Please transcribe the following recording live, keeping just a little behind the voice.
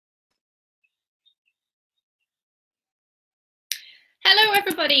Hello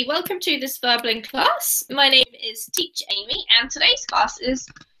everybody, welcome to this Verbling class. My name is Teacher Amy and today's class is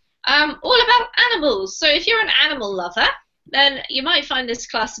all about animals. So if you're an animal lover, then you might find this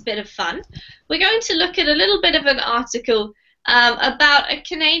class a bit of fun. We're going to look at a little bit of an article about a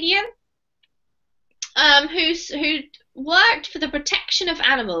Canadian who worked for the protection of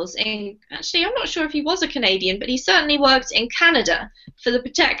animals in, actually I'm not sure if he was a Canadian, but he certainly worked in Canada for the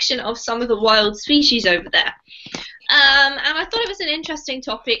protection of some of the wild species over there. And I thought it was an interesting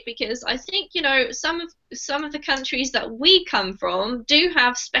topic because I think, you know, some of the countries that we come from do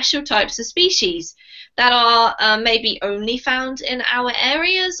have special types of species that are maybe only found in our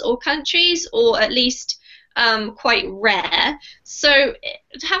areas or countries, or at least quite rare. So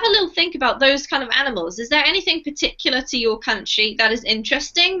have a little think about those kind of animals. Is there anything particular to your country that is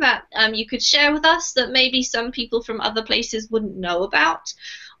interesting that you could share with us that maybe some people from other places wouldn't know about?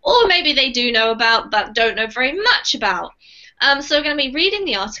 Or maybe they do know about but don't know very much about. So we're going to be reading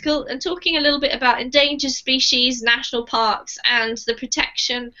the article and talking a little bit about endangered species, national parks, and the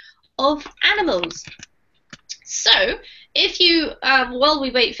protection of animals. So if you, while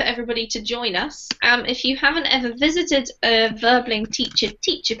we wait for everybody to join us, if you haven't ever visited a Verbling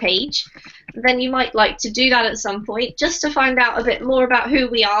teacher page, then you might like to do that at some point just to find out a bit more about who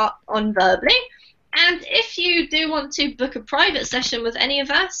we are on Verbling. And if you do want to book a private session with any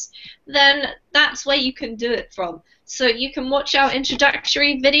of us, then that's where you can do it from. So you can watch our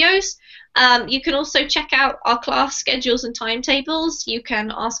introductory videos. You can also check out our class schedules and timetables. You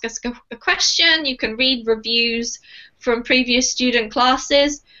can ask us a question. You can read reviews from previous student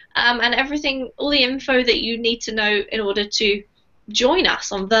classes, and everything, all the info that you need to know in order to join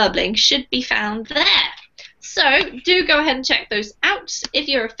us on Verbling should be found there. So do go ahead and check those out. If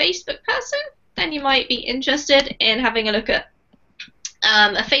you're a Facebook person, then you might be interested in having a look at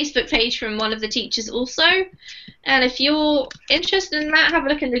a Facebook page from one of the teachers also. And if you're interested in that, have a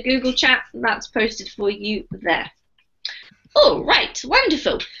look in the Google chat. That's posted for you there. All right,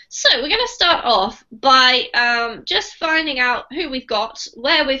 wonderful. So we're going to start off by just finding out who we've got,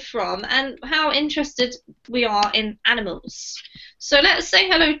 where we're from, and how interested we are in animals. So let's say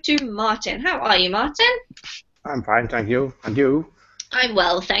hello to Martin. How are you, Martin? I'm fine, thank you. And you? I'm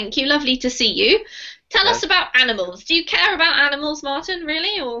well, thank you. Lovely to see you. Tell us about animals. Do you care about animals, Martin,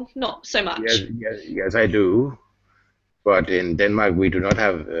 really, or not so much? Yes, I do. But in Denmark, we do not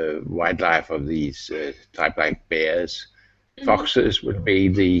have wildlife of these type like bears. Foxes would be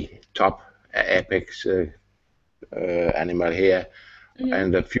the top apex animal here.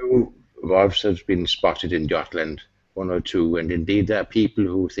 And a few wolves have been spotted in Jutland, one or two. And indeed, there are people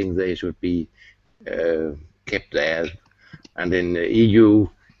who think they should be kept there. And in the EU,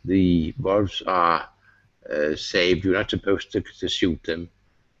 the wolves are safe. You're not supposed to shoot them.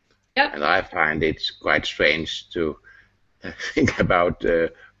 Yep. And I find it quite strange to think about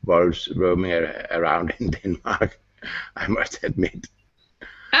wolves roaming around in Denmark, I must admit.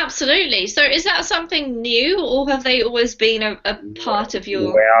 Absolutely. So is that something new, or have they always been a part of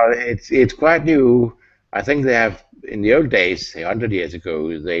your... Well, it's quite new. I think they have, in the old days, 100 years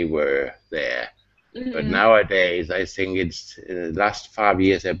ago, they were there. But nowadays, I think it's in the last 5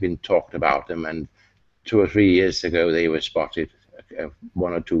 years have been talked about them, and 2 or 3 years ago they were spotted.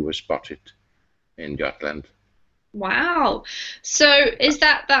 1 or 2 were spotted in Jutland. Wow. So is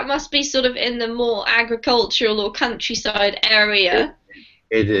that must be sort of in the more agricultural or countryside area?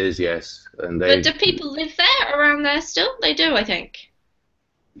 It is, yes. And but do people live there, around there still? They do, I think.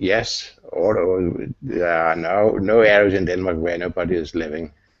 Yes. Although there are no areas in Denmark where nobody is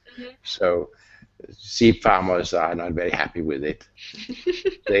living. So sheep farmers are not very happy with it.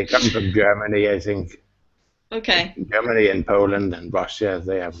 They come from Germany, I think. Okay. Germany and Poland and Russia,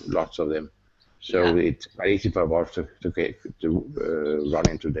 they have lots of them. So it's quite easy for wolves to run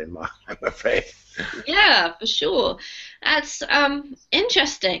into Denmark, I'm afraid. Yeah, for sure. That's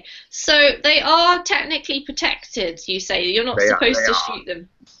interesting. So they are technically protected, you say? You're not supposed to shoot them?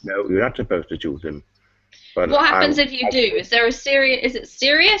 No, you're not supposed to shoot them. But what happens if you do? Is it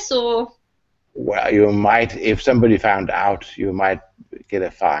serious, or...? Well, you might, if somebody found out, you might get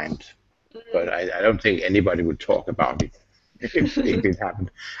a fine. But I don't think anybody would talk about it if it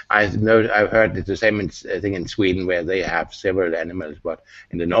happened. I've heard it's the same thing in Sweden, where they have several animals, but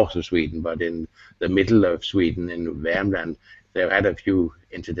in the north of Sweden, but in the middle of Sweden, in Värmland, they've had a few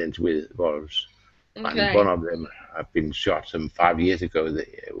incidents with wolves. Okay. And one of them have been shot some 5 years ago.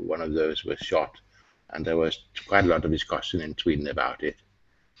 One of those was shot, and there was quite a lot of discussion in Sweden about it.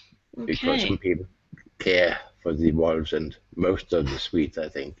 Because some people care for the wolves, and most of the Swedes, I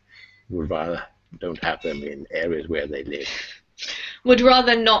think, would rather don't have them in areas where they live. Would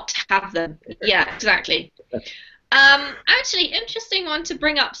rather not have them. Yeah, exactly. Actually, interesting one to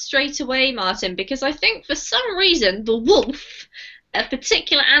bring up straight away, Martin, because I think for some reason the wolf, a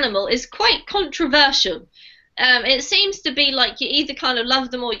particular animal, is quite controversial. It seems to be like you either kind of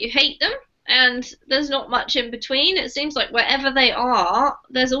love them or you hate them, and there's not much in between. It seems like wherever they are,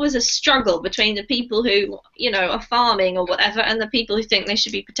 there's always a struggle between the people who, are farming or whatever, and the people who think they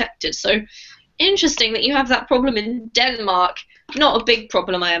should be protected. So interesting that you have that problem in Denmark. Not a big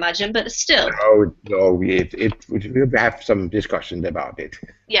problem, I imagine, but still. No, no, we'll have some discussion about it.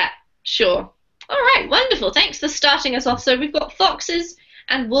 Yeah, sure. All right, wonderful. Thanks for starting us off. So we've got foxes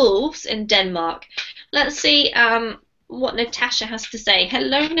and wolves in Denmark. Let's see what Natasha has to say.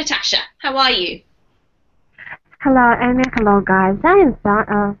 Hello, Natasha. How are you? Hello, Amy. Hello, guys. I'm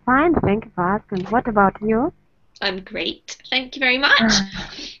fine. Thank you for asking. What about you? I'm great. Thank you very much.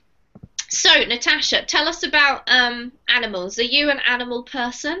 So, Natasha, tell us about animals. Are you an animal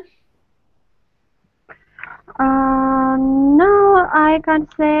person? No, I can't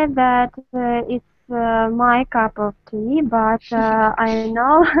say that it's my cup of tea, but I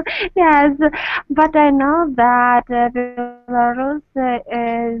know, yes, but I know that Belarus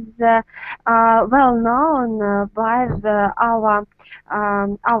is well known by our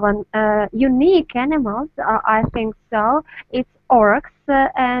unique animals. I think so. It's orcs,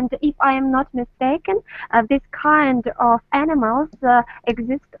 and if I am not mistaken, this kind of animals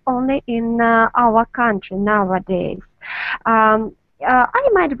exist only in our country nowadays. I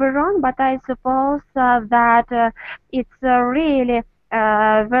might be wrong, but I suppose that it's really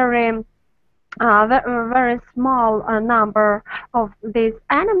very small number of these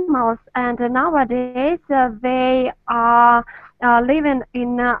animals, and nowadays they are living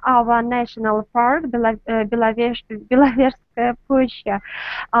in our national park, Belaverskaya Pushcha.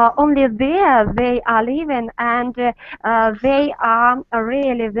 Only there they are living, and they are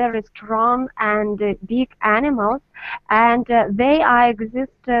really very strong and big animals, and they are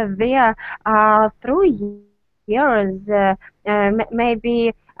exist there through years,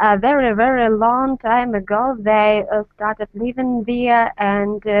 maybe a very, very long time ago. They started living there,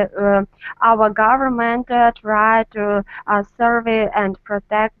 and our government tried to survey and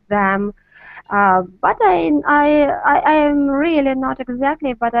protect them. But I am really not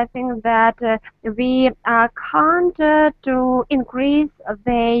exactly, but I think that we can't to increase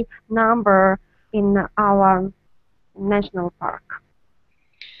the number in our national park.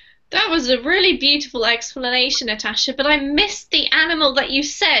 That was a really beautiful explanation, Natasha, but I missed the animal that you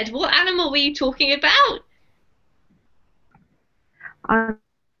said. What animal were you talking about?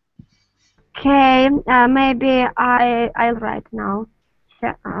 Okay, maybe I'll write now.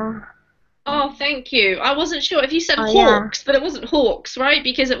 Oh, thank you. I wasn't sure if you said hawks, yeah. But it wasn't hawks, right?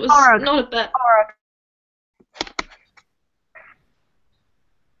 Because it was not a bird.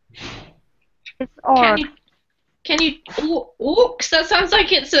 It's orcs. Can you orcs? That sounds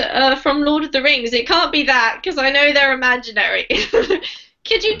like it's from Lord of the Rings. It can't be that, because I know they're imaginary.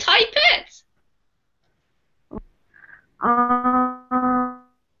 Could you type it? Oh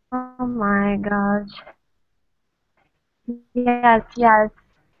my gosh. Yes, yes.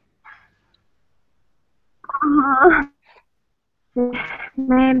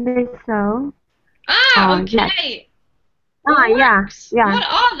 Maybe so. Ah, okay. Yes. Yeah, yeah. What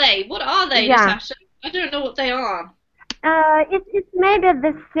are they? What are they, yeah. Natasha? I don't know what they are. It's maybe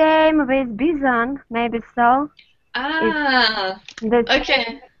the same with bison, maybe so. Ah,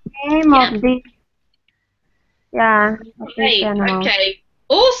 okay. Name of the Okay.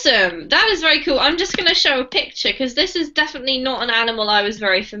 Awesome. That is very cool. I'm just going to show a picture because this is definitely not an animal I was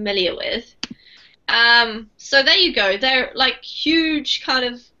very familiar with. So there you go. They're like huge kind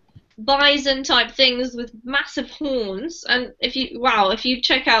of bison type things with massive horns, and if you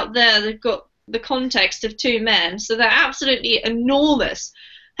check out there, they've got the context of two men, so they're absolutely enormous.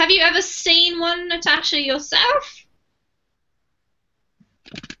 Have you ever seen one, Natasha, yourself?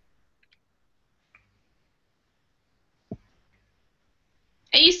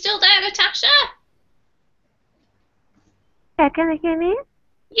 Are you still there, Natasha? Yeah, can you hear me?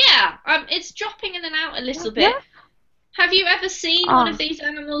 Yeah, it's dropping in and out a little bit. Have you ever seen one of these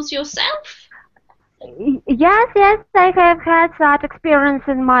animals yourself? Yes, I have had that experience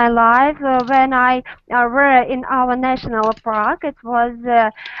in my life when I were in our national park. It was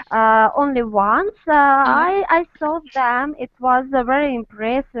only once. I saw them. It was very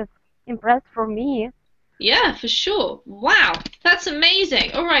impressive for me. Yeah, for sure. Wow, that's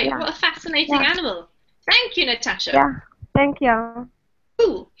amazing. All right, what a fascinating animal. Thank you, Natasha. Yeah, thank you.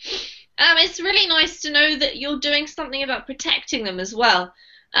 Cool. It's really nice to know that you're doing something about protecting them as well.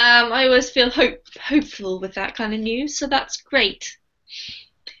 I always feel hopeful with that kind of news, so that's great.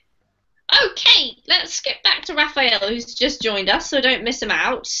 Okay, let's get back to Raphael, who's just joined us, so don't miss him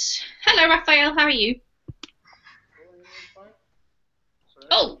out. Hello, Raphael. How are you?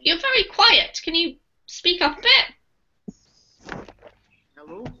 Oh, you're very quiet. Can you speak up a bit?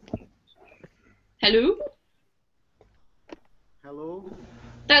 Hello? Hello? Hello?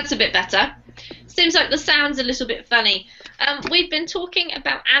 That's a bit better. Seems like the sound's a little bit funny. We've been talking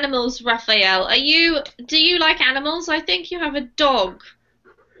about animals, Raphael. Do you like animals? I think you have a dog.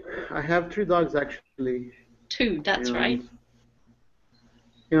 I have 3 dogs actually. 2, that's and, right.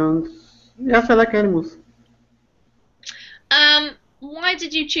 And yes, I like animals. Why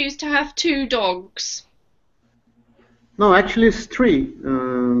did you choose to have 2 dogs? No, actually it's 3.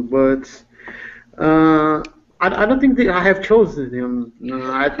 But I don't think I have chosen them.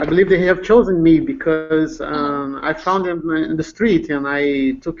 I believe they have chosen me because I found them in the street and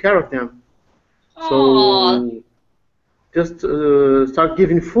I took care of them. Aww. So just start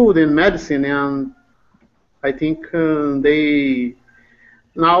giving food and medicine, and I think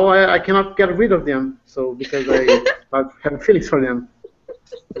now I cannot get rid of them. So because I have feelings for them.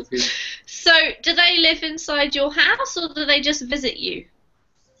 That's it. So, do they live inside your house or do they just visit you?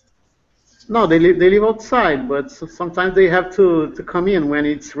 No, they live outside, but sometimes they have to come in when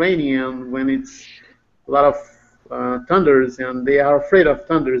it's raining and when it's a lot of thunders, and they are afraid of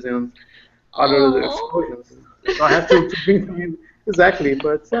thunders and other explosions. So I have to bring them in. Exactly,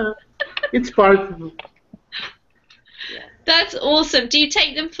 but it's part of. That's awesome. Do you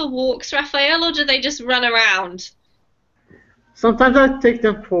take them for walks, Raphael, or do they just run around? Sometimes I take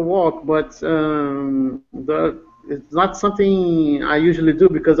them for a walk, but it's not something I usually do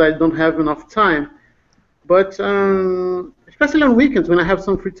because I don't have enough time. But especially on weekends when I have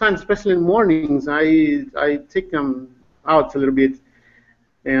some free time, especially in mornings, I take them out a little bit.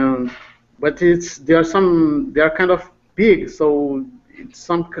 But they are kind of big, so it's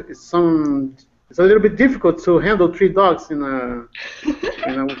a little bit difficult to handle 3 dogs in a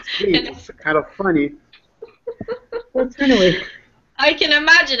street. It's kind of funny. But anyway. I can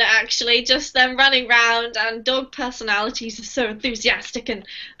imagine it actually, just them running around, and dog personalities are so enthusiastic and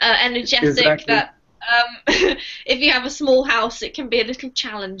energetic Exactly. that if you have a small house it can be a little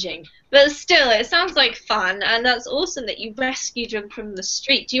challenging. But still, it sounds like fun, and that's awesome that you rescued them from the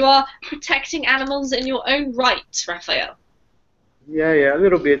street. You are protecting animals in your own right, Raphael. Yeah, a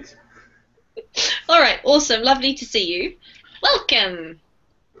little bit. Alright, awesome, lovely to see you. Welcome!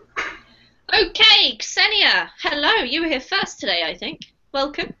 Okay, Ksenia, hello. You were here first today, I think.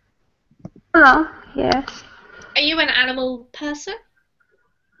 Welcome. Hello, yes. Are you an animal person?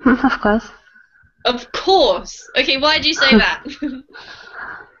 Of course. Of course. Okay, why do you say that?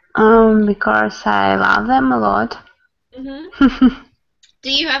 Because I love them a lot.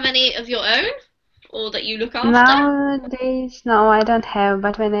 Do you have any of your own, or that you look after? Nowadays, no, I don't have,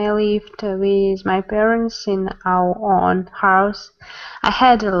 but when I lived with my parents in our own house, I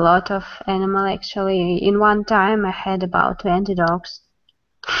had a lot of animal actually. In one time, I had about 20 dogs.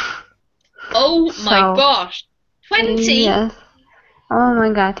 Oh my gosh, 20? Yes. Oh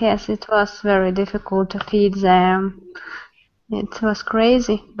my God, yes, it was very difficult to feed them. It was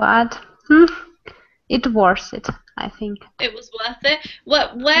crazy, but it worth it, I think. It was worth it.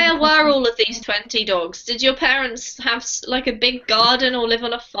 Where were all of these 20 dogs? Did your parents have like a big garden or live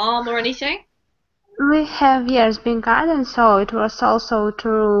on a farm or anything? We have, yes, been garden, so it was also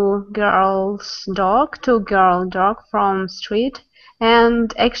two girl dog from street,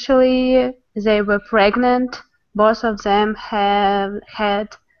 and actually they were pregnant. Both of them have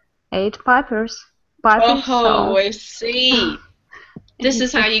had 8 puppies. Oh, So. I see. This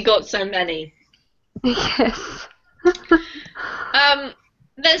is how you got so many. Yes.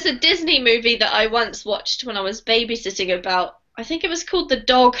 There's a Disney movie that I once watched when I was babysitting about, I think it was called The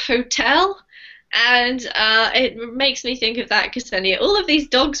Dog Hotel, and it makes me think of that, Ksenia. All of these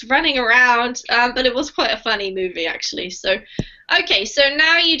dogs running around, but it was quite a funny movie actually. So, okay, so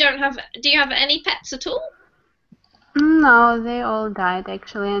now do you have any pets at all? No, they all died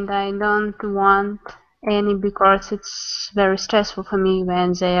actually, and I don't want any because it's very stressful for me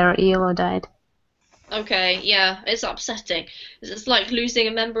when they are ill or died. Okay, yeah, it's upsetting. It's like losing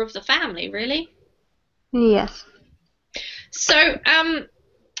a member of the family, really. Yes. So,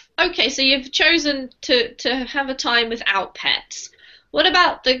 okay, so you've chosen to have a time without pets. What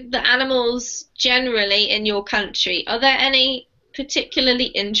about the animals generally in your country? Are there any particularly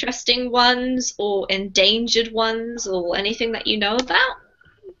interesting ones or endangered ones or anything that you know about?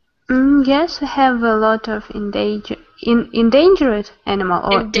 Yes, we have a lot of endangered animal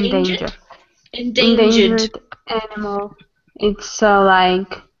or endangered. Endangered animal. It's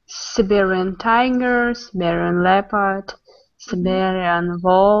like Siberian tiger, Siberian leopard, Siberian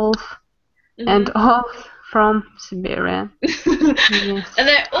wolf, and all from Siberia. Yes.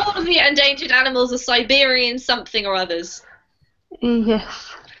 And all of the endangered animals are Siberian something or others.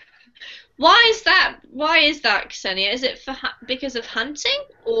 Yes. Why is that? Why is that, Ksenia? Is it because of hunting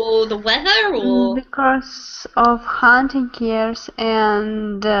or the weather or? Because of hunting, yes,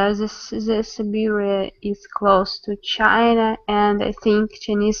 and this Siberia is close to China, and I think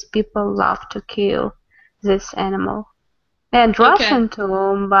Chinese people love to kill this animal. And Russian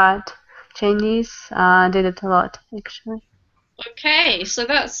too, but Chinese did it a lot, actually. Okay, so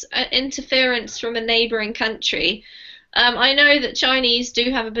that's interference from a neighboring country. I know that Chinese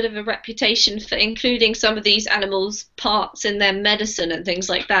do have a bit of a reputation for including some of these animals' parts in their medicine and things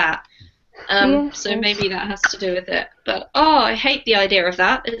like that. So maybe that has to do with it. But I hate the idea of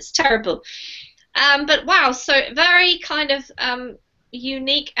that. It's terrible. But wow, so very kind of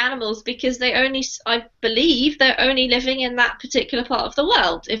unique animals because they only, I believe, they're only living in that particular part of the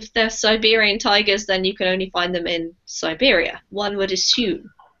world. If they're Siberian tigers, then you can only find them in Siberia, one would assume.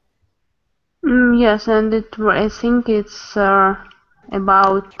 Yes, and I think it's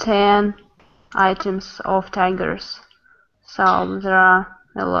about 10 items of tigers. So there are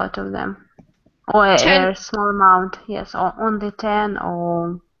a lot of them. Or a small amount, yes, only 10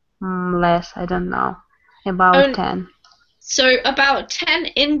 or less, I don't know. About 10. So about 10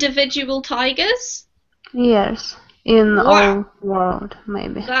 individual tigers? Yes, in all world,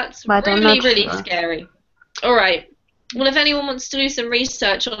 maybe. That's but really scary. All right. Well, if anyone wants to do some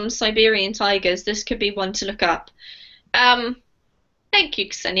research on Siberian tigers, this could be one to look up. Thank you,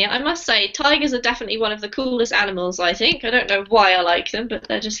 Ksenia. I must say, tigers are definitely one of the coolest animals, I think. I don't know why I like them, but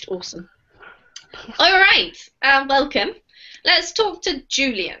they're just awesome. Yes. All right. Welcome. Let's talk to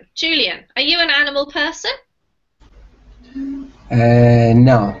Julian. Julian, are you an animal person? No.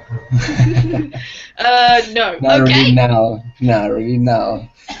 No. Not really now. Not really now.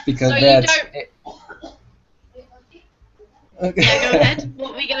 Because so that's... you don't... Okay. Yeah, go ahead.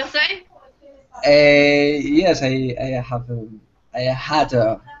 What were you going to say? Yes, I had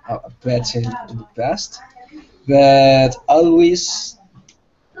a pet in the past, but always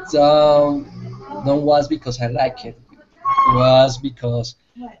don't was because I like it. It was because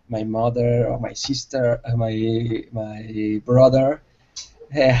my mother or my sister or my brother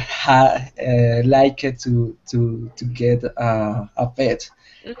liked to get a pet,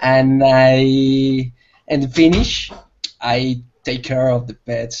 and finish. I take care of the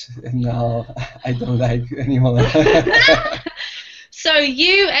pets, and now I don't like anymore. So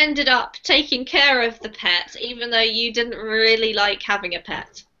you ended up taking care of the pet, even though you didn't really like having a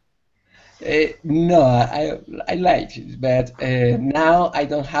pet? No, I like it, but now I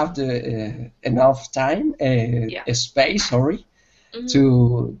don't have the enough time, space,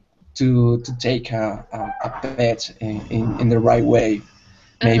 to take a pet in the right way.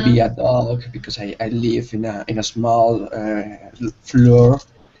 Maybe a dog, because I live in a small floor,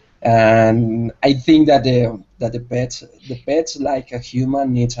 and I think that the pets like a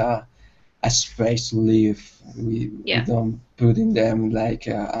human need a space to live. We don't put in them like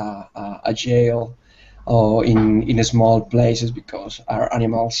a jail or in small places because are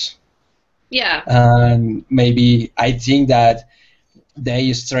animals. Yeah. And maybe I think that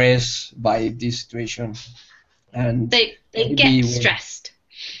they stress by this situation, and they get stressed.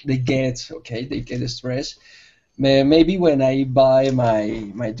 They get stressed. Maybe when I buy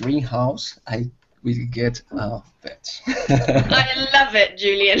my dream house, I will get a pet. I love it,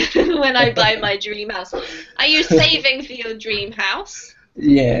 Julian. When I buy my dream house, are you saving for your dream house?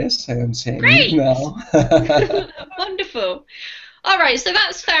 Yes, I am saving now. Wonderful. All right, so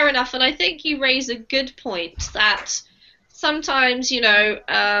that's fair enough, and I think you raise a good point that sometimes,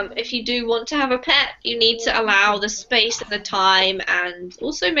 if you do want to have a pet, you need to allow the space and the time, and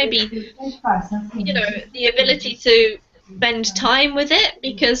also maybe, the ability to spend time with it,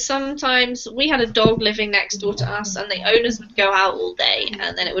 because sometimes we had a dog living next door to us, and the owners would go out all day,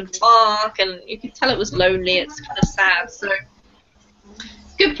 and then it would bark, and you could tell it was lonely. It's kind of sad. So,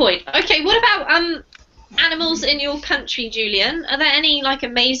 good point. Okay, what about animals in your country, Julian? Are there any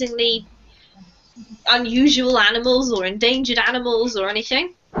amazingly unusual animals or endangered animals or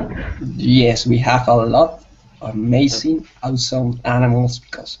anything? Yes, we have a lot of amazing, awesome animals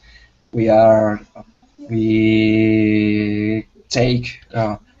because we take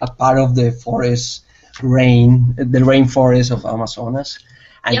a part of the rainforest of Amazonas,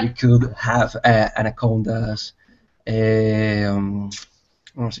 and we could have anacondas,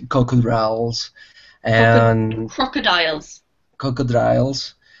 crocodiles, and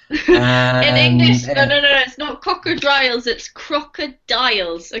crocodiles. In English, no, it's not crocodiles, it's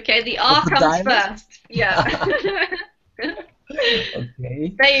crocodiles. Okay, the R comes first. Yeah.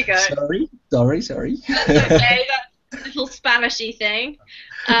 Okay. There you go. Sorry. Sorry. That's okay. That's a little Spanishy thing.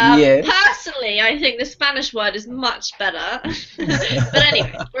 Yes. Personally, I think the Spanish word is much better. But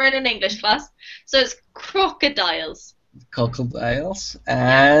anyway, we're in an English class, so it's crocodiles. Crocodiles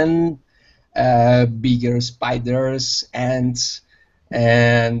and bigger spiders, ants,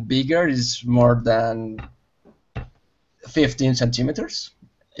 and bigger is more than 15 centimeters.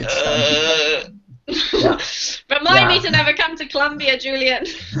 It's yeah. Remind me to never come to Colombia, Julian.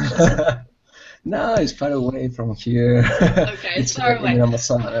 No, it's far away from here. Okay, it's far away. In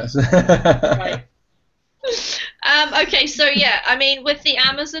Amazonas. Right. Okay, so yeah, I mean, with the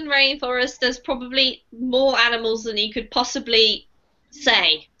Amazon rainforest, there's probably more animals than you could possibly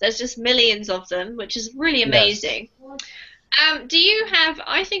say. There's just millions of them, which is really amazing. Yes. Do you have?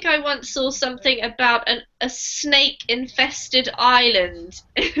 I think I once saw something about a snake-infested island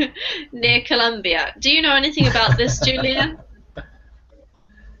near Colombia. Do you know anything about this, Julian?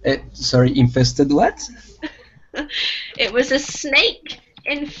 Sorry, infested what? It was a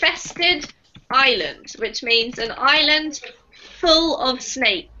snake-infested island, which means an island full of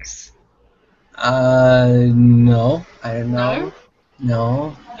snakes. No, I don't know.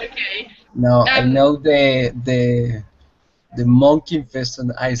 No. Okay. No, I know the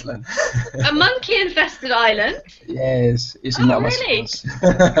monkey-infested island. A monkey-infested island? Yes, it's in Amazonas.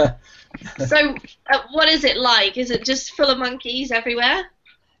 Really? So, what is it like? Is it just full of monkeys everywhere?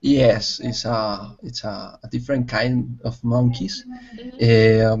 Yes, it's a different kind of monkeys.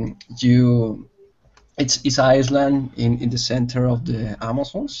 Mm-hmm. It's island in the center of the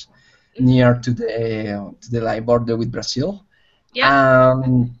Amazons, near to the line border with Brazil. Yeah.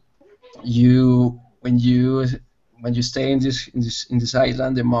 When you stay in this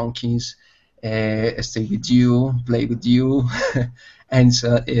island, the monkeys stay with you, play with you,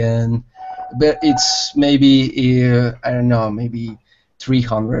 but it's maybe I don't know, maybe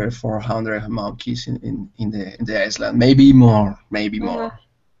 300, 400 monkeys in the island, maybe more.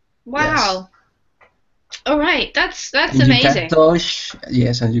 Wow. Yes. All right, that's and amazing. You can touch,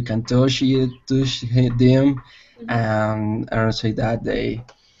 yes, and you can touch them, and I don't say that they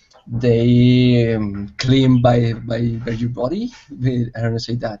cling by your body. I don't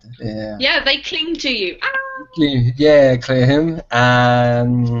say that. Yeah, they cling to you. Ah! Cling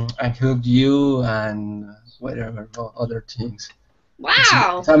and hug you and whatever other things.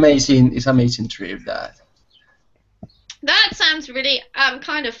 Wow. It's amazing. It's amazing trip that. That sounds really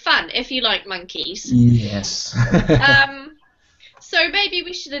kind of fun if you like monkeys. Yes. So maybe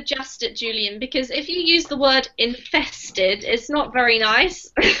we should adjust it, Julian, because if you use the word infested, it's not very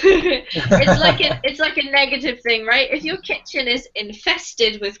nice. It's like a negative thing, right? If your kitchen is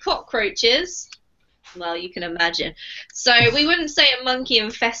infested with cockroaches, well, you can imagine. So we wouldn't say a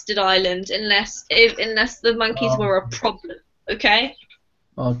monkey-infested island unless the monkeys were a problem. Okay?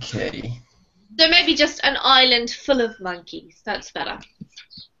 Okay. So maybe just an island full of monkeys. That's better.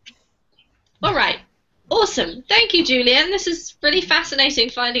 All right. Awesome. Thank you, Julian. This is really fascinating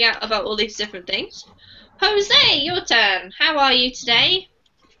finding out about all these different things. Jose, your turn. How are you today?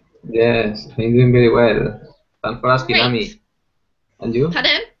 Yes, I'm doing very well. Thanks for asking, Amy. And you?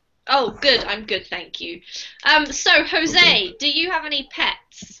 Pardon? Oh, good. I'm good, thank you. So, Jose, do you have any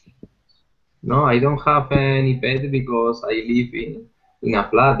pets? No, I don't have any pet because I live in a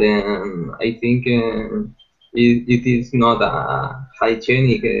flat, and I think it is not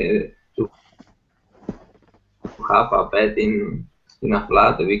hygienic to have a pet in a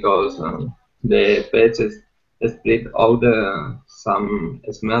flat because the pets split out some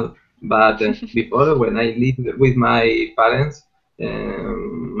smell. But before, when I lived with my parents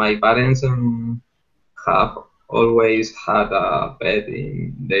have always had a pet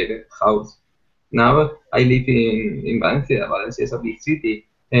in their house. Now I live in Valencia. Valencia is a big city,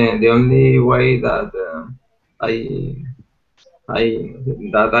 and the only way that I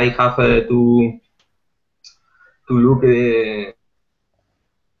have to look the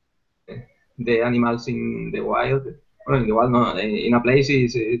animals in the wild, or in the wild, no, in a place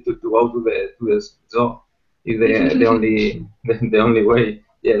is to go to the zoo. Is the only way.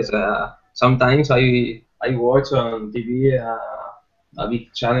 Yes. Sometimes I watch on TV. A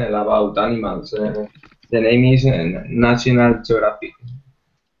big channel about animals. The name is National Geographic.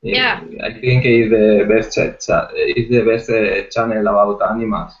 Yeah. I think it's the best channel about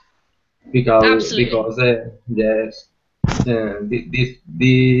animals because yes,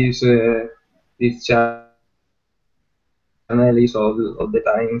 this channel is all the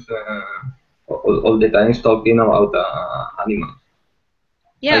times talking about animals.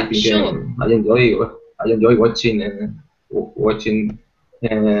 Yeah, sure. I enjoy watching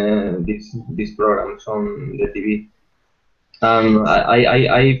these programs on the TV.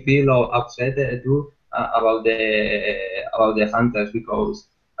 I feel upset too about the hunters because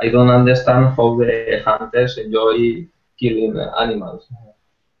I don't understand how the hunters enjoy killing animals.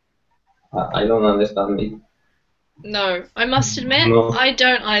 I don't understand it. No, I must admit, No. I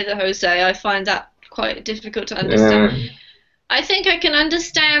don't either, Jose. I find that quite difficult to understand. I think I can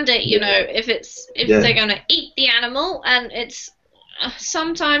understand it, you know, if they're going to eat the animal, and it's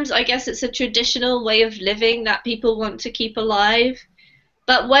sometimes I guess it's a traditional way of living that people want to keep alive.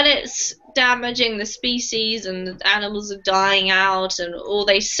 But when it's damaging the species and the animals are dying out, or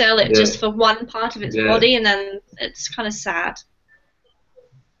they sell it just for one part of its body, and then it's kind of sad.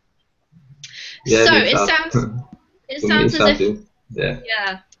 Yeah, so it sounds as if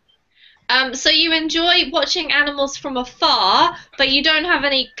so you enjoy watching animals from afar, but you don't have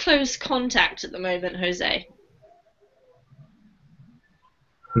any close contact at the moment, Jose.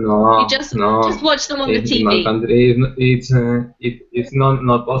 No, you just watch them on the TV. In my country, it's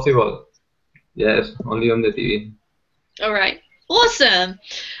not possible. Yes, only on the TV. All right, awesome.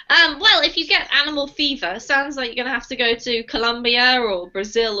 Well, if you get animal fever, sounds like you're gonna have to go to Colombia or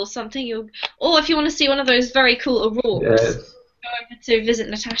Brazil or something. Or if you want to see one of those very cool auroras, go over to visit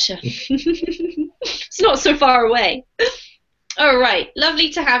Natasha. It's not so far away. All right, lovely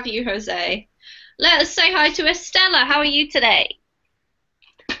to have you, Jose. Let us say hi to Estella. How are you today?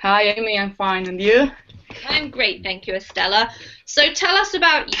 Hi, Amy. I'm fine, and you? I'm great, thank you, Estella. So tell us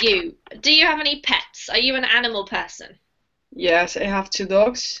about you. Do you have any pets? Are you an animal person? Yes, I have 2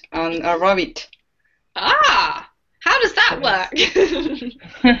 dogs and a rabbit. Ah, how does that work?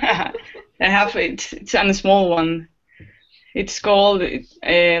 I have it. It's a small one. It's called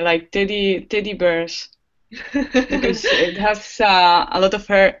like teddy bears because it has a lot of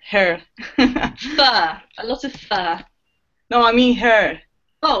hair. Fur, a lot of fur. No, I mean hair.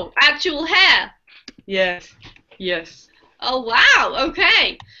 Oh, actual hair. Yes. Oh wow.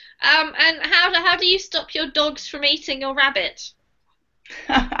 Okay. And how do you stop your dogs from eating your rabbit?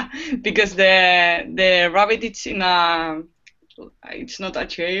 Because the rabbit it's not a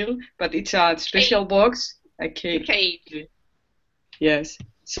jail, but it's a special box, a cage. Yes.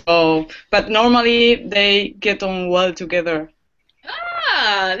 So, but normally they get on well together.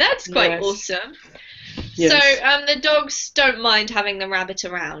 Ah, that's quite awesome. Yes. So, the dogs don't mind having the rabbit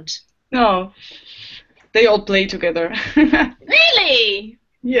around? No. They all play together. Really?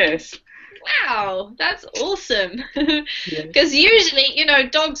 Yes. Wow, that's awesome. Because usually, you know,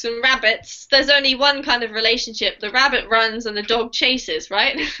 dogs and rabbits, there's only one kind of relationship. The rabbit runs and the dog chases,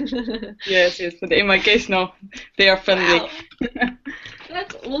 right? Yes. But in my case, no. They are friendly. Wow.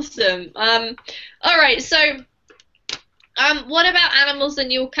 That's awesome. All right, so what about animals in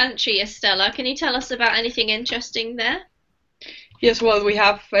your country, Estella? Can you tell us about anything interesting there? Yes, well, we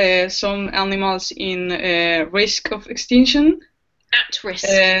have some animals in risk of extinction. At risk.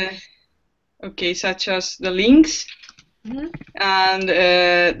 Okay, such as the lynx and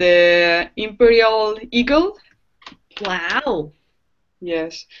the imperial eagle. Wow.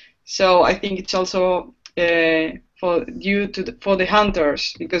 Yes. So I think it's also for the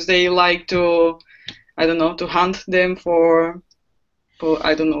hunters, because they like to, I don't know, to hunt them for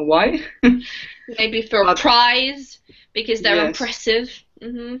I don't know why. Maybe for a prize, because they're impressive.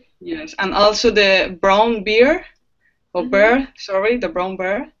 Yes, and also the brown bear, or the brown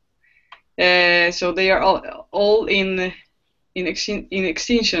bear. So they are all in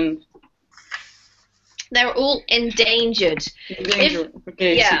extinction. They're all endangered.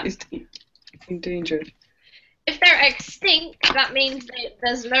 Okay. Yeah. It's endangered. If they're extinct, that means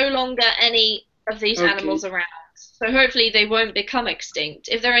there's no longer any of these animals around. So hopefully they won't become extinct.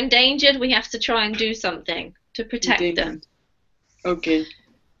 If they're endangered, we have to try and do something to protect them. Okay.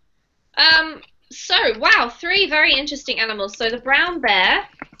 So, wow, 3 very interesting animals. So the brown bear,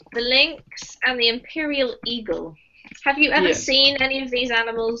 the lynx, and the imperial eagle. Have you ever seen any of these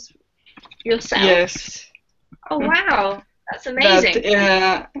animals yourself? Yes. Oh, wow. That's amazing.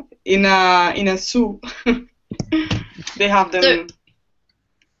 But, in a zoo. They have them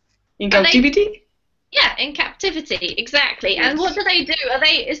in captivity? Yeah, in captivity, exactly. Yes. And what do?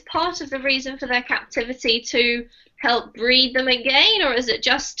 Is part of the reason for their captivity to help breed them again, or is it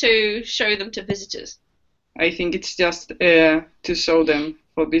just to show them to visitors? I think it's just to show them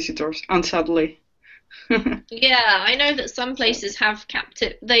for visitors, and sadly. Yeah, I know that some places have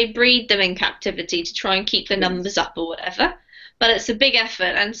they breed them in captivity to try and keep the numbers up or whatever, but it's a big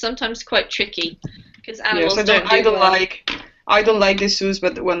effort and sometimes quite tricky because animals I don't like the zoos,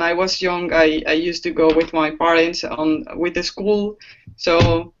 but when I was young, I used to go with my parents with the school,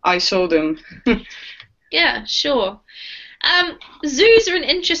 so I saw them. Yeah, sure. Zoos are an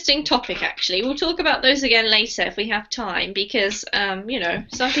interesting topic, actually. We'll talk about those again later if we have time, because, you know,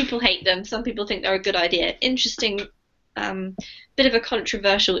 some people hate them, some people think they're a good idea. Interesting, bit of a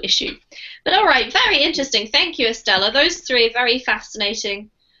controversial issue. But all right, very interesting. Thank you, Estella. Those three are very fascinating,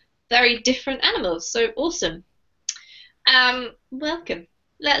 very different animals. So awesome. Welcome.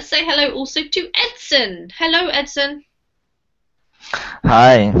 Let's say hello also to Edson. Hello, Edson.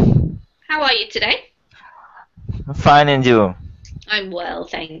 Hi. How are you today? Fine, and you? I'm well,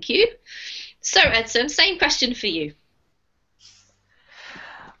 thank you. So, Edson, same question for you.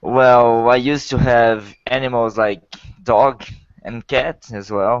 Well, I used to have animals like dog and cat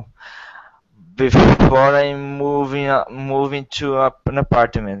as well before I moving to an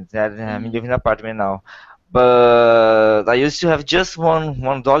apartment. That I'm living in an apartment now. But I used to have just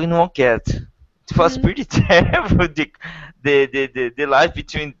one dog and one cat. It was pretty terrible the life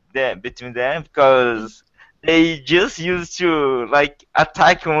between them because they just used to like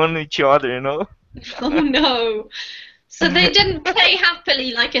attack one each other, you know. Oh no! So they didn't play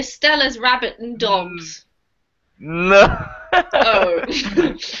happily like Estella's rabbit and dogs. No. Oh.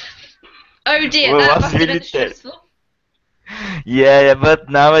 Oh dear, Well, that must have really been stressful. Yeah, but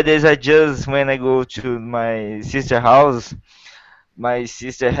nowadays I just when I go to my sister's house, my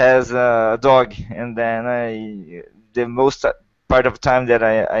sister has a dog, and then the most part of time that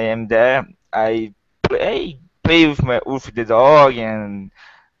I am there, I play with the dog and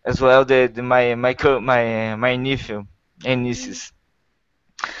as well my nephew and nieces.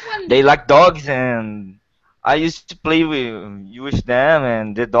 They like dogs, and I used to play with them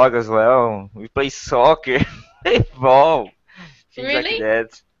and the dog as well. We play soccer, ball, things like Really?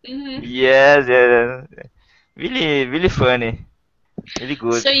 that. Mm-hmm. Yes, yeah, really funny, really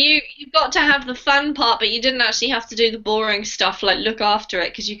good. So you got to have the fun part, but you didn't actually have to do the boring stuff like look after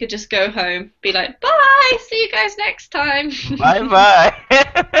it, because you could just go home, be like, bye, see you guys next time. Bye bye.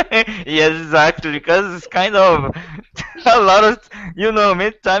 Yes, exactly. Because it's kind of a lot of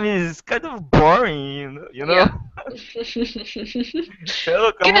many times it's kind of boring. You know. Yeah.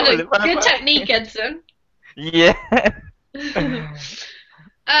 So come on, Good bye-bye. technique, Edson. Yeah.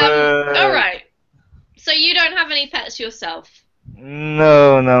 All right. So you don't have any pets yourself?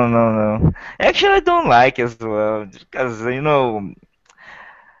 No. Actually, I don't like as well because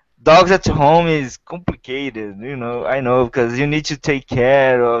dogs at home is complicated. I know because you need to take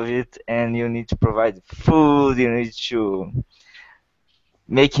care of it and you need to provide food. You need to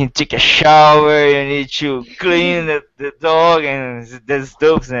make him take a shower. You need to clean the dog and the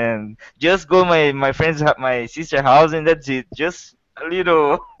stuff, and just go my sister house, and that's it. Just a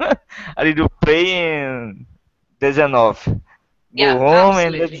little a little play, and that's enough. Yeah, Go home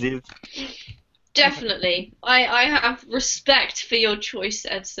absolutely. and that's it. Definitely. I have respect for your choice,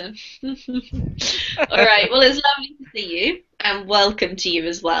 Edson. All right. Well, it's lovely to see you, and welcome to you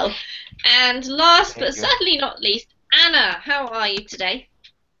as well. And last but certainly not least, Anna, how are you today?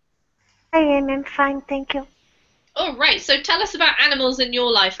 I'm fine, thank you. All right. So tell us about animals in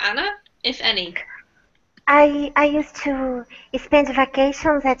your life, Anna, if any. I used to spend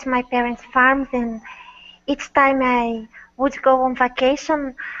vacations at my parents' farms, and each time I would go on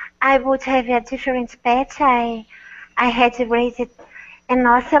vacation, I would have a different pet. I had raised an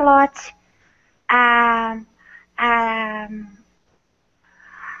ocelot, a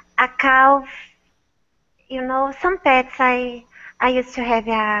cow. Some pets. I used to have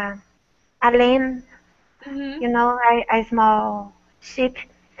a lamb. A small sheep.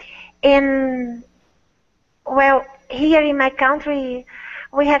 And well, here in my country,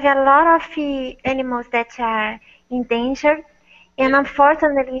 we have a lot of animals that are endangered, and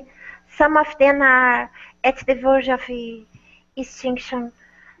unfortunately, some of them are at the verge of extinction,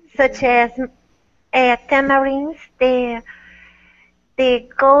 such as tamarins, the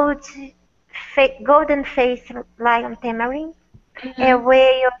golden face lion tamarin,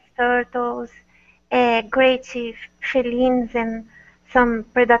 whales, turtles, great felines, and some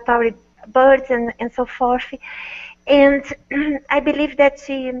predatory birds, and so forth. And I believe that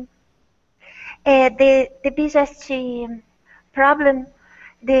the biggest problem,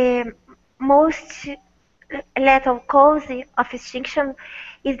 the most lethal cause of extinction,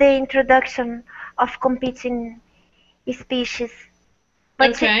 is the introduction of competing species.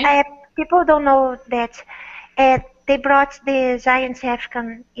 But people don't know that they brought the giant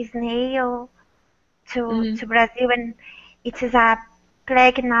African snail to Brazil, and it is a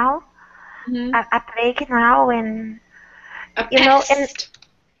plague now. A plague now, and and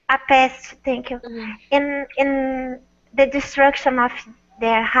a pest. Thank you. In the destruction of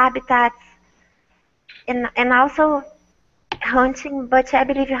their habitats, and also hunting. But I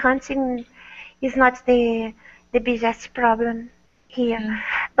believe hunting is not the the biggest problem here.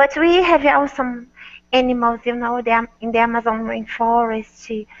 But we have also animals, you know, in the Amazon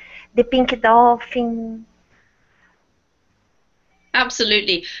rainforest, the pink dolphin.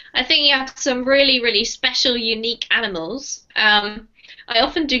 Absolutely. I think you have some really, really special, unique animals. I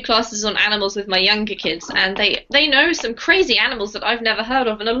often do classes on animals with my younger kids, and they know some crazy animals that I've never heard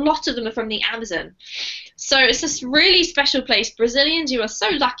of, and a lot of them are from the Amazon. So it's this really special place. Brazilians, you are so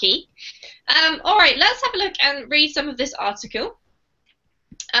lucky. All right, let's have a look and read some of this article.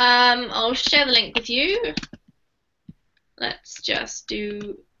 I'll share the link with you. Let's just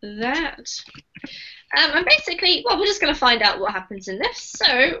do that. And basically, well, we're just going to find out what happens in this.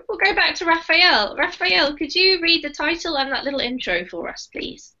 So we'll go back to Raphael. Raphael, could you read the title and that little intro for us,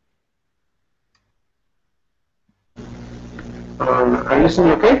 please? Are you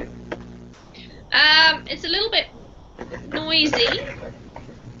listening okay? It's a little bit noisy.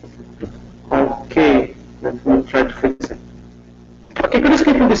 Okay, let me try to fix it. Okay, could you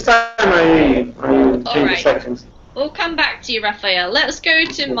skip this time? I change the settings. We'll come back to you, Raphael. Let's go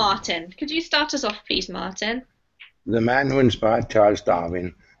to Martin. Could you start us off, please, Martin? The man who inspired Charles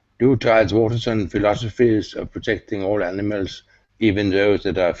Darwin. Do Charles Waterston's philosophies of protecting all animals, even those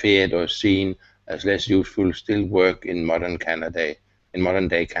that are feared or seen as less useful, still work in modern day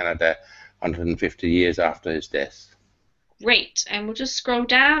Canada, 150 years after his death? Great. And we'll just scroll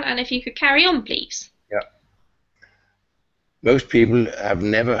down, and if you could carry on, please. Yeah. Most people have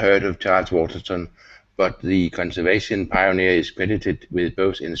never heard of Charles Waterston, but the conservation pioneer is credited with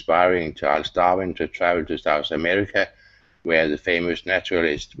both inspiring Charles Darwin to travel to South America, where the famous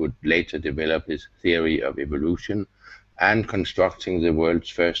naturalist would later develop his theory of evolution, and constructing the world's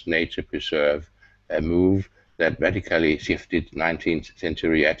first nature preserve, a move that radically shifted 19th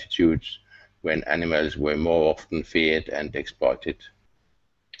century attitudes when animals were more often feared and exploited.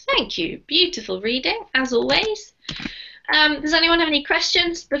 Thank you. Beautiful reading, as always. Does anyone have any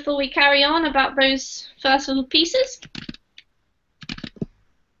questions before we carry on about those first little pieces?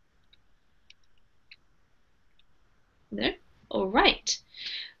 No? All right.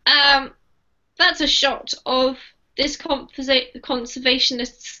 That's a shot of this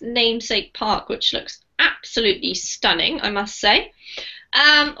conservationist's namesake park, which looks absolutely stunning, I must say.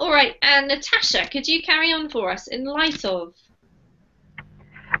 All right, and Natasha, could you carry on for us in light of?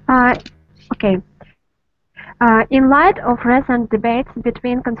 Okay. In light of recent debates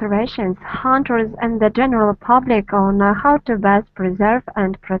between conservationists, hunters, and the general public on how to best preserve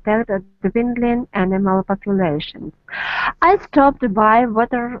and protect the dwindling animal populations, I stopped by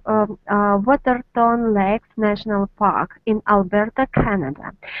Waterton Lakes National Park in Alberta,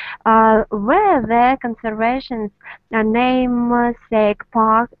 Canada, where the conservation's namesake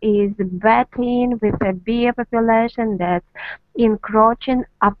park is battling with a bear population that's encroaching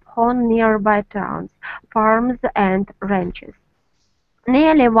upon nearby towns, farms, and ranches.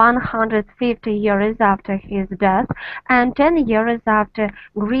 Nearly 150 years after his death and 10 years after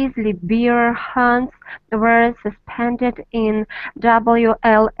grizzly bear hunts were suspended in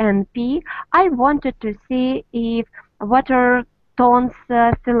WLNP, I wanted to see if Waterton's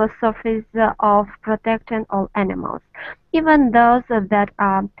philosophies of protecting all animals, even those that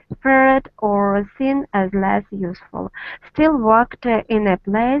are feared or seen as less useful, still worked in a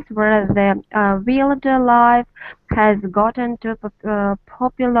place where the wildlife has gotten too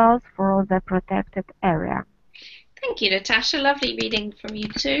populous for the protected area. Thank you, Natasha. Lovely reading from you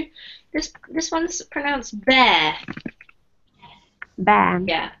too. This one's pronounced bear. Bear.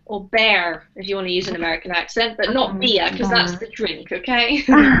 Yeah, or bear if you want to use an American accent, but not beer because that's the drink. Okay.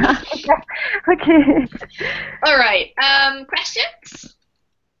 Okay. All right. Questions?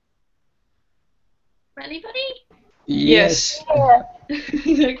 Anybody? Yes.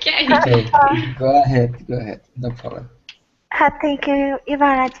 Okay. Okay. Go ahead. No problem. Thank you,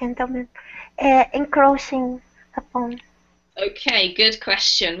 Ivara, gentlemen. Encroaching upon. Okay, good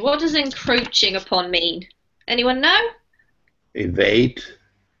question. What does encroaching upon mean? Anyone know? Invade.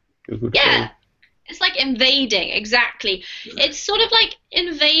 Yeah. It's like invading, exactly. It's sort of like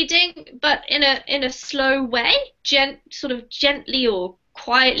invading, but in a slow way, sort of gently or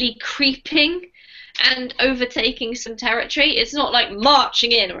quietly creeping and overtaking some territory. It's not like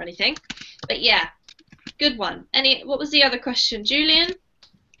marching in or anything, but yeah, good one. What was the other question, Julian?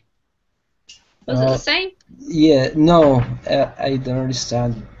 Was it the same? Yeah, no, I don't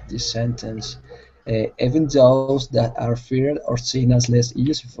understand this sentence. Even those that are feared or seen as less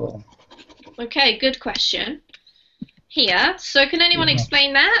useful. Okay, good question. Here, so can anyone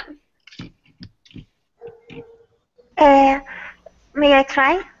explain that? May I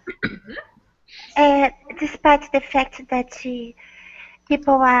try? Despite the fact that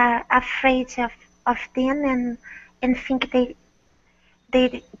people are afraid of of them and think they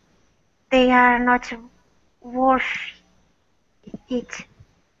they are not worth it.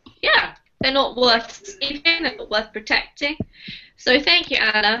 Yeah, they're not worth saving, they're not worth protecting. So thank you,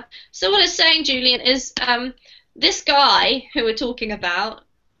 Anna. So what it's saying, Julian, is this guy who we're talking about,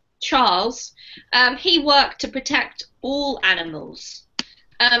 Charles, he worked to protect all animals.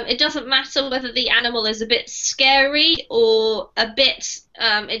 It doesn't matter whether the animal is a bit scary or a bit,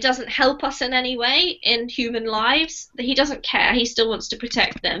 it doesn't help us in any way in human lives. He doesn't care. He still wants to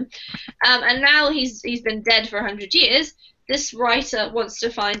protect them. And now he's been dead for 100 years. This writer wants to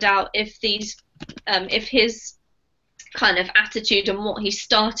find out if his kind of attitude and what he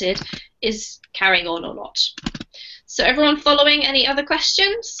started is carrying on or not. So everyone following? Any other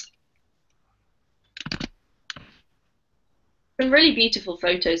questions? Some really beautiful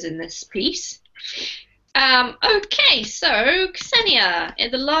photos in this piece. Okay, so Ksenia,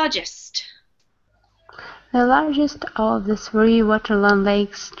 the largest. The largest of the three waterland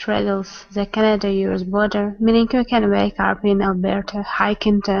lakes straddles the Canada-US border, meaning you can wake up in Alberta, hike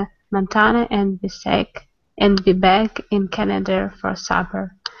into Montana, and be back in Canada for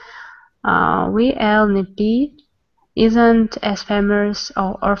supper. VLNP isn't as famous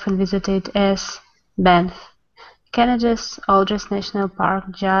or often visited as Banff, Canada's oldest national park,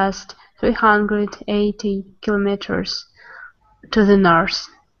 just 380 kilometers to the north.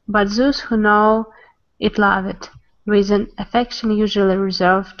 But those who know it love it, with an affection usually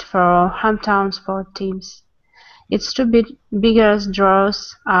reserved for hometown sport teams. Its two biggest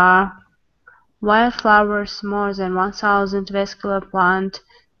draws are wildflowers, more than 1,000 vascular plant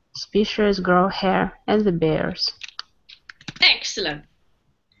species grow here, and the bears. Excellent.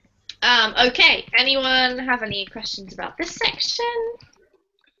 Okay, anyone have any questions about this section?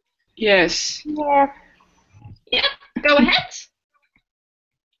 Yes. Yes. Yeah, go ahead.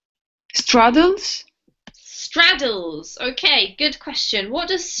 Straddles? Straddles. Okay, good question. What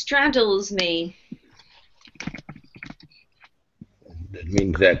does straddles mean? That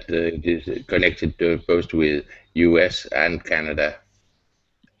means that it is connected to both with US and Canada.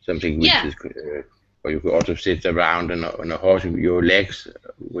 Something which is, or you could also sit around on a horse. Your legs,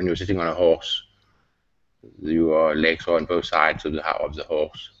 when you're sitting on a horse, your legs are on both sides of the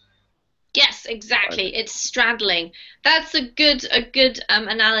horse. Yes, exactly. It's straddling. That's a good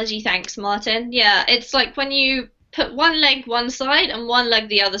analogy. Thanks, Martin. Yeah, it's like when you put one leg one side and one leg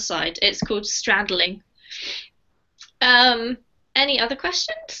the other side. It's called straddling. Any other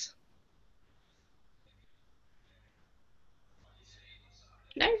questions?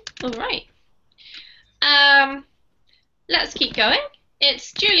 No? All right. Let's keep going.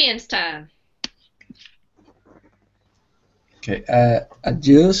 It's Julian's turn. Okay,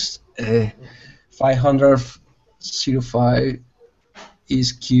 adjust 505 is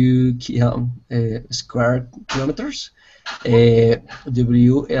square kilometers.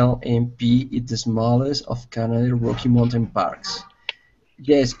 WLNP is the smallest of Canada's Rocky Mountain parks.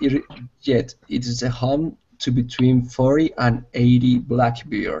 Yes, yet it is a home to between 40 and 80 black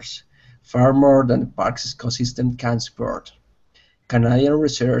bears, far more than the park's ecosystem can support. Canadian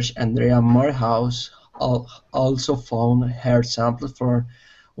researcher Andrea Morehouse also found hair samples for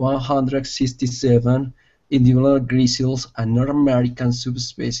 167 individual grizzlies and North American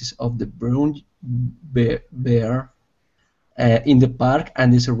subspecies of the brown bear in the park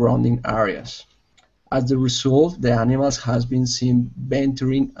and the surrounding areas. As a result, the animals have been seen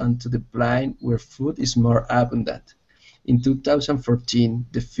venturing onto the plain where food is more abundant. In 2014,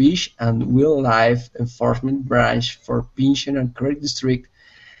 the Fish and Wildlife Enforcement Branch for Pinson and Craig District,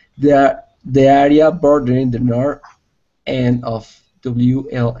 the area bordering the north end of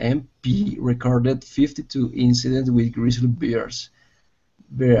WLNP, recorded 52 incidents with grizzly bears,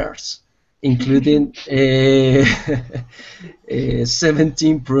 including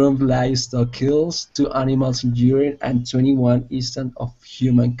 17 prone livestock kills, 2 animals injured, and 21 instances of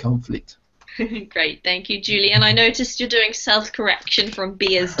human conflict. Great, thank you, Julian. I noticed you're doing self-correction from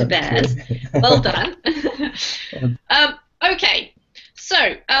beers to bears. Well done. Okay, so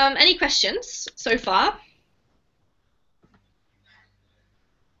any questions so far?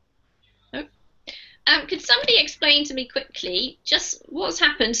 Nope. Could somebody explain to me quickly just what's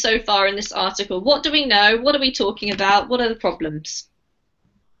happened so far in this article? What do we know? What are we talking about? What are the problems?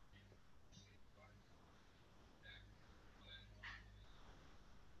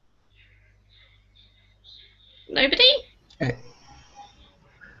 Nobody?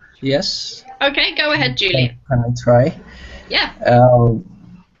 Yes. Okay, go ahead, Julian. Can I try? Yeah.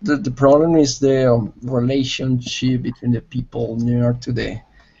 The problem is the relationship between the people near to the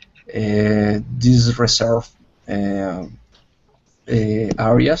these reserve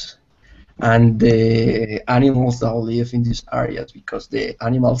areas. and the animals that live in these areas, because the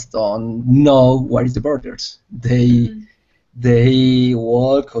animals don't know what is the borders. They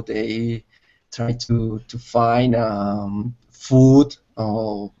walk, or they try to find food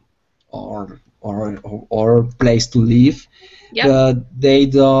or place to live, but they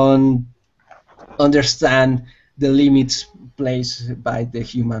don't understand the limits placed by the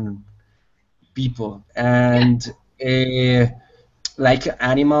human people. And like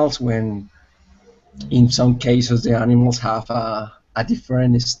animals, when in some cases the animals have a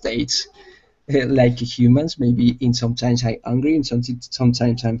different state, like humans, maybe in sometimes I'm angry and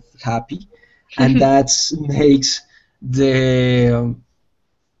sometimes I'm happy, and that makes the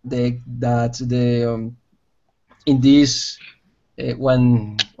in this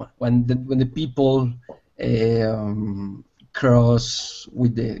when the people cross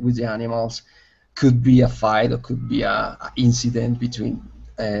with the animals, could be a fight or could be a incident between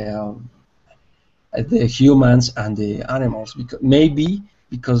the humans and the animals,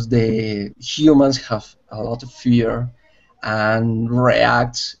 because the humans have a lot of fear and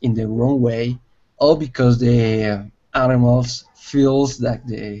react in the wrong way, or because the animals feels like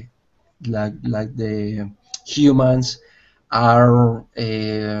the humans are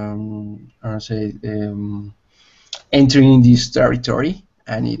entering this territory,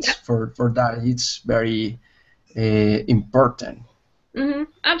 and it's for that it's very important.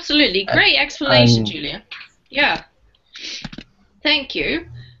 Absolutely. Great explanation, Julia. Yeah. Thank you.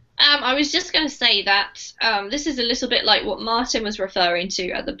 I was just going to say that this is a little bit like what Martin was referring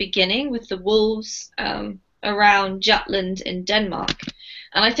to at the beginning with the wolves around Jutland in Denmark.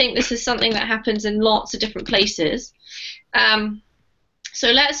 And I think this is something that happens in lots of different places. So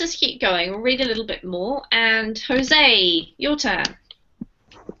let's just keep going. We'll read a little bit more. And Jose, your turn.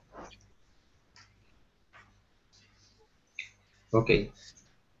 Okay.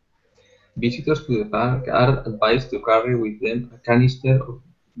 Visitors to the park are advised to carry with them a canister of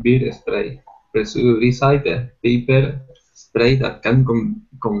beer spray, pressurized paper spray that can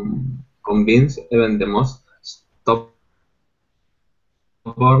convince even the most stubborn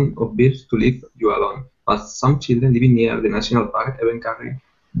of bears to leave you alone. But some children living near the national park even carry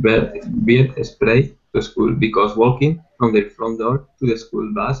beer spray to school, because walking from their front door to the school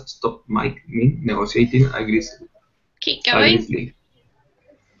bus stop might mean negotiating aggressively. Keep going.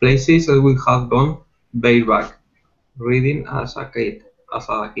 Places I would have gone bareback, reading as a kid.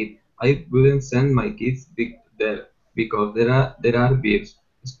 I wouldn't send my kids there, because there are bears,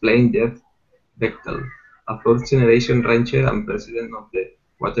 explained Jeff Bechtel, a fourth-generation rancher and president of the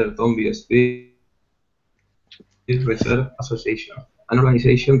Waterton Biosphere Reserve Association, an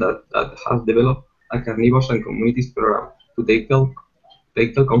organization that has developed a carnivores and communities program to tackle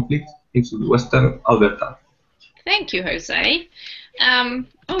conflicts in southwestern Alberta. Thank you, Jose. Oh,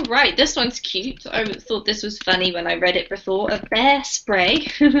 right, this one's cute. I thought this was funny when I read it before. A bear spray.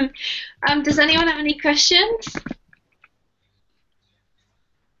 Does anyone have any questions?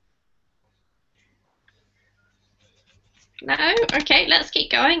 No? Okay, let's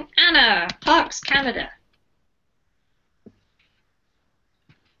keep going. Anna, Parks Canada.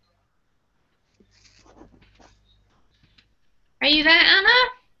 Are you there, Anna?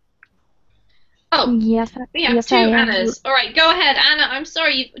 Oh, yes, we have yes, two I am. Annas. All right, go ahead, Anna. I'm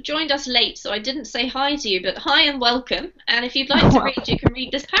sorry you joined us late, so I didn't say hi to you, but hi and welcome. And if you'd like to read, you can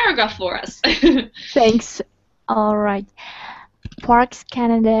read this paragraph for us. Thanks. All right. Parks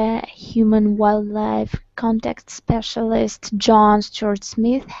Canada human wildlife contact specialist John Stuart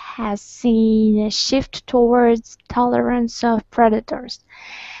Smith has seen a shift towards tolerance of predators.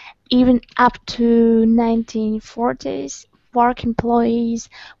 Even up to 1940s, park employees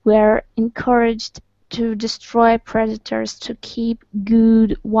were encouraged to destroy predators to keep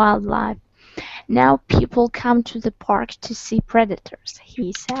good wildlife. Now people come to the park to see predators,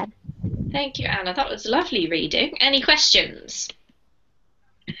 he said. Thank you, Anna. That was lovely reading. Any questions?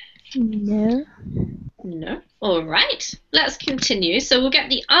 No. No. All right. Let's continue. So we'll get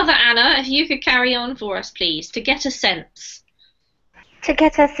the other Anna, if you could carry on for us, please, to get a sense. To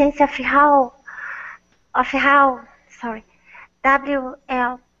get a sense of how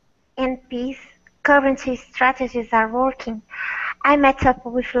WLNP's current strategies are working, I met up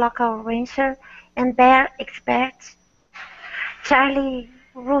with local ranger and bear expert Charlie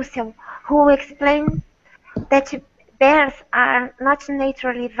Russell, who explained that bears are not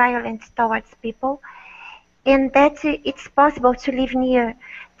naturally violent towards people, and that it's possible to live near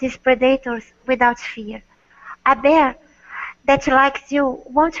these predators without fear. A bear that likes you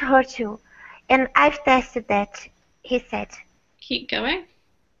won't hurt you, and I've tested that, he said. Keep going.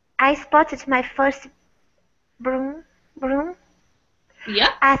 I spotted my first broom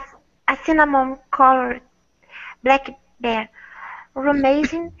yeah. as a cinnamon-colored black bear,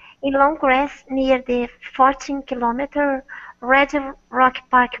 rummaging in long grass near the 14-kilometer Red Rock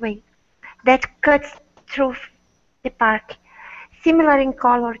Parkway that cuts through the park. Similar in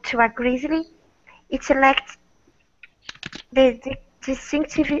color to a grizzly, it lacks the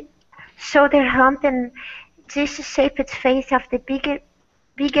distinctive shoulder hump and dish-shaped face of the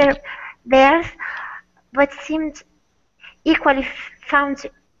bigger bears, but seemed equally fond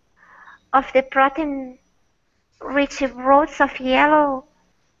of the protein-rich roads of yellow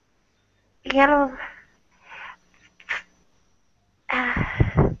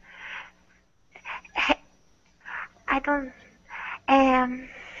I don't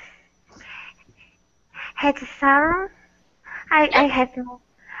had sorrow. I have no.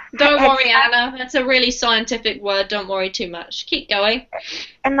 Don't worry, Anna. That's a really scientific word. Don't worry too much. Keep going.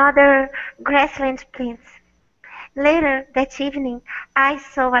 Another grassland plant. Later that evening, I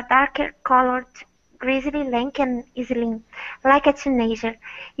saw a darker-colored grizzly, lank and slim, like a teenager,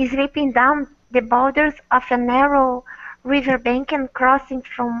 slipping down the boulders of a narrow riverbank and crossing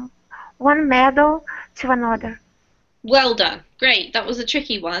from one meadow to another. Well done. Great. That was a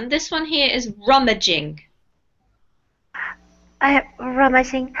tricky one. This one here is rummaging.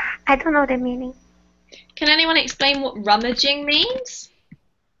 Rummaging. I don't know the meaning. Can anyone explain what rummaging means?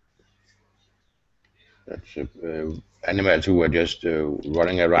 That's animals who are just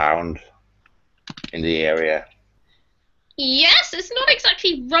running around in the area. Yes, it's not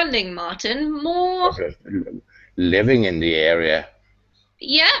exactly running, Martin. More living in the area.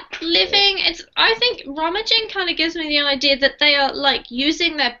 Yeah, living. I think rummaging kind of gives me the idea that they are like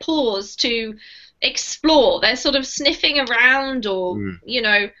using their paws to explore. They're sort of sniffing around, or you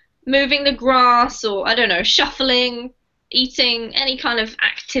know, moving the grass, or I don't know, shuffling, eating, any kind of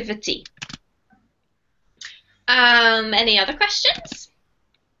activity. Any other questions?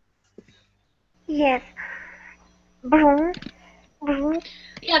 Yes. Broom.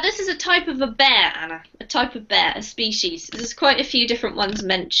 Yeah, this is a type of a bear, Anna. A type of bear, a species. There's quite a few different ones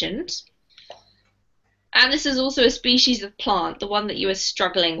mentioned. And this is also a species of plant, the one that you were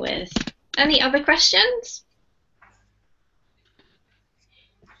struggling with. Any other questions?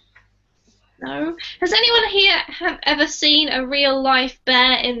 No? Has anyone here have ever seen a real-life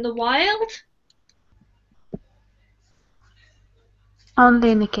bear in the wild?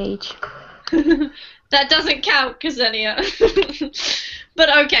 Only in a cage. That doesn't count, Ksenia.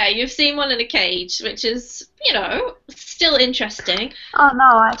 But okay, you've seen one in a cage, which is, you know, still interesting. Oh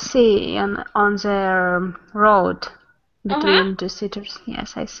no, I see on the road between the cities.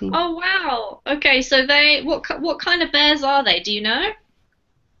 Yes, I see. Oh wow. Okay, so what kind of bears are they? Do you know?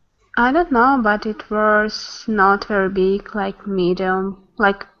 I don't know, but it was not very big, like medium,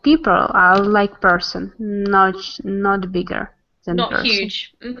 like people are like person, not bigger than not person.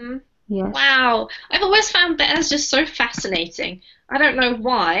 Huge. Mm-hmm. Yes. Wow, I've always found bears just so fascinating. I don't know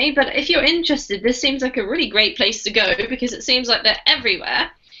why, but if you're interested, this seems like a really great place to go because it seems like they're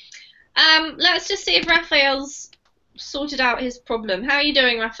everywhere. Let's just see if Raphael's sorted out his problem. How are you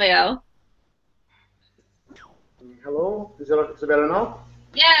doing, Raphael? Hello, is it better now?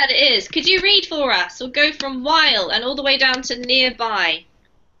 Yeah, it is. Could you read for us? We'll go from while and all the way down to nearby.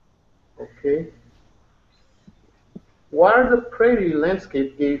 Okay. While the prairie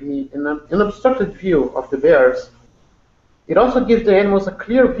landscape gave me an unobstructed view of the bears, it also gives the animals a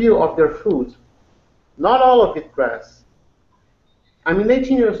clear view of their food. Not all of it grass. I'm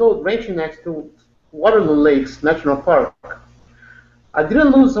 18 years old ranching next to Waterloo Lakes National Park. I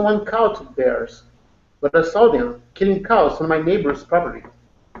didn't lose one cow to bears, but I saw them killing cows on my neighbor's property.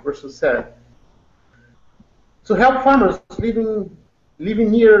 We're so sad. To help farmers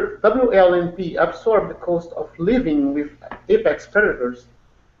living near WLNP absorb the cost of living with apex predators,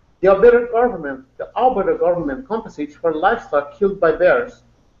 the Alberta government compensates for livestock killed by bears.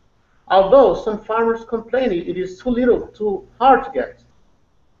 Although some farmers complain it is too little, too hard to get.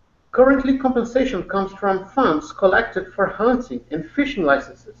 Currently, compensation comes from funds collected for hunting and fishing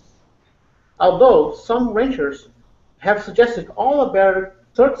licenses. Although some ranchers have suggested all Alberta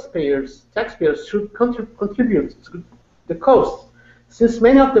taxpayers should contribute to the cost, since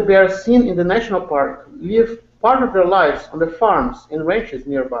many of the bears seen in the national park live part of their lives on the farms and ranches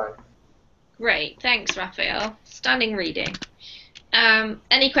nearby. Great, thanks, Raphael. Stunning reading.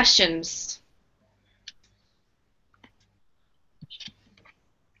 Any questions?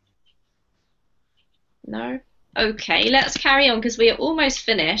 No? Okay, let's carry on because we are almost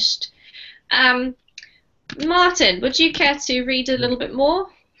finished. Martin, would you care to read a little bit more?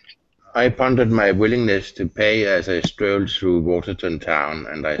 I pondered my willingness to pay as I strolled through Waterton town,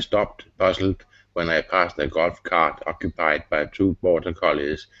 and I stopped, puzzled, when I passed a golf cart occupied by two border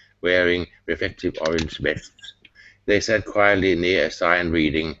collies wearing reflective orange vests. They sat quietly near a sign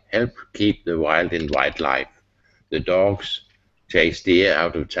reading, "Help keep the wild in wildlife." The dogs chase deer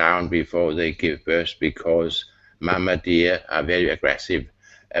out of town before they give birth because mama deer are very aggressive,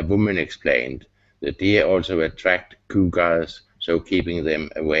 a woman explained. The deer also attract cougars, so keeping them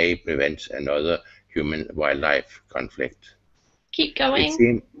away prevents another human-wildlife conflict. Keep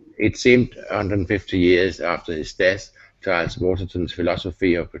going. It seemed 150 years after his death, Charles Waterton's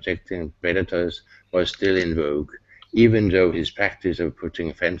philosophy of protecting predators was still in vogue, even though his practice of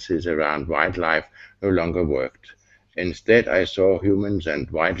putting fences around wildlife no longer worked. Instead, I saw humans and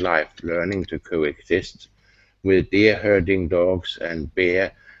wildlife learning to coexist, with deer-herding dogs and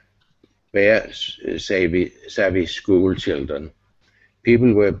bear-savvy school children.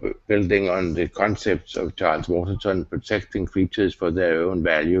 People were building on the concepts of Charles Waterton, protecting creatures for their own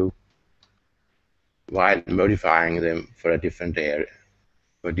value, while modifying them for a different era.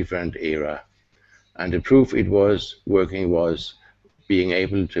 And the proof it was working was being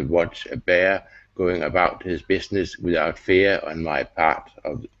able to watch a bear going about his business without fear on my part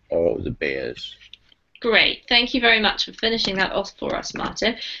of all the bears. Great. Thank you very much for finishing that off for us,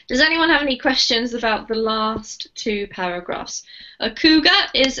 Martin. Does anyone have any questions about the last two paragraphs? A cougar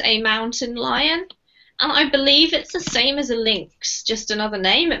is a mountain lion, and I believe it's the same as a lynx, just another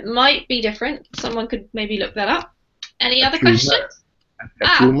name. It might be different. Someone could maybe look that up. Any other questions?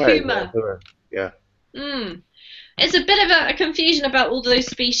 Puma. Yeah. It's a bit of a confusion about all those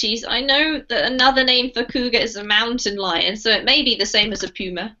species. I know that another name for cougar is a mountain lion, so it may be the same as a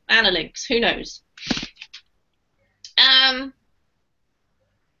puma and a lynx. Who knows?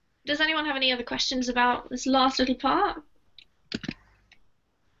 Does anyone have any other questions about this last little part?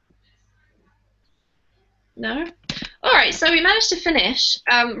 No? Alright, so we managed to finish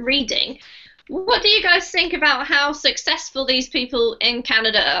reading. What do you guys think about how successful these people in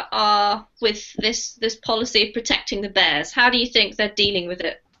Canada are with this policy of protecting the bears? How do you think they're dealing with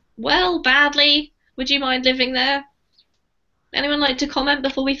it? Well, badly? Would you mind living there? Anyone like to comment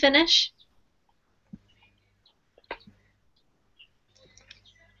before we finish?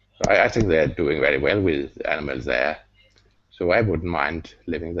 I think they're doing very well with animals there, so I wouldn't mind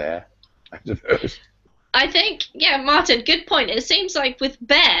living there, I suppose. I think, yeah, Martin, good point. It seems like with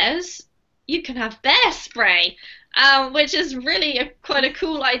bears, you can have bear spray, which is really quite a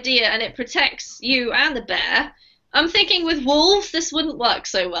cool idea, and it protects you and the bear. I'm thinking with wolves, this wouldn't work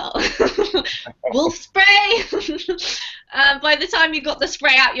so well. Wolf spray! By the time you got the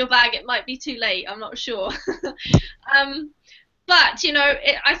spray out your bag, it might be too late. I'm not sure. But, you know,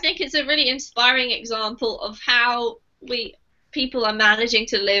 I think it's a really inspiring example of how people are managing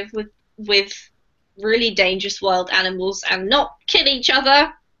to live with really dangerous wild animals and not kill each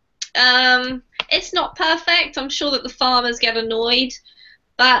other. It's not perfect. I'm sure that the farmers get annoyed,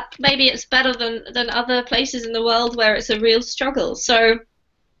 but maybe it's better than other places in the world where it's a real struggle. So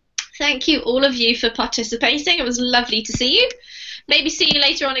thank you, all of you, for participating. It was lovely to see you. Maybe see you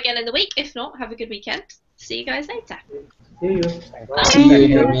later on again in the week. If not, have a good weekend. See you guys later. See you. See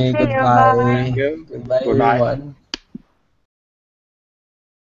you, Amy. Goodbye. Goodbye. Goodbye, everyone.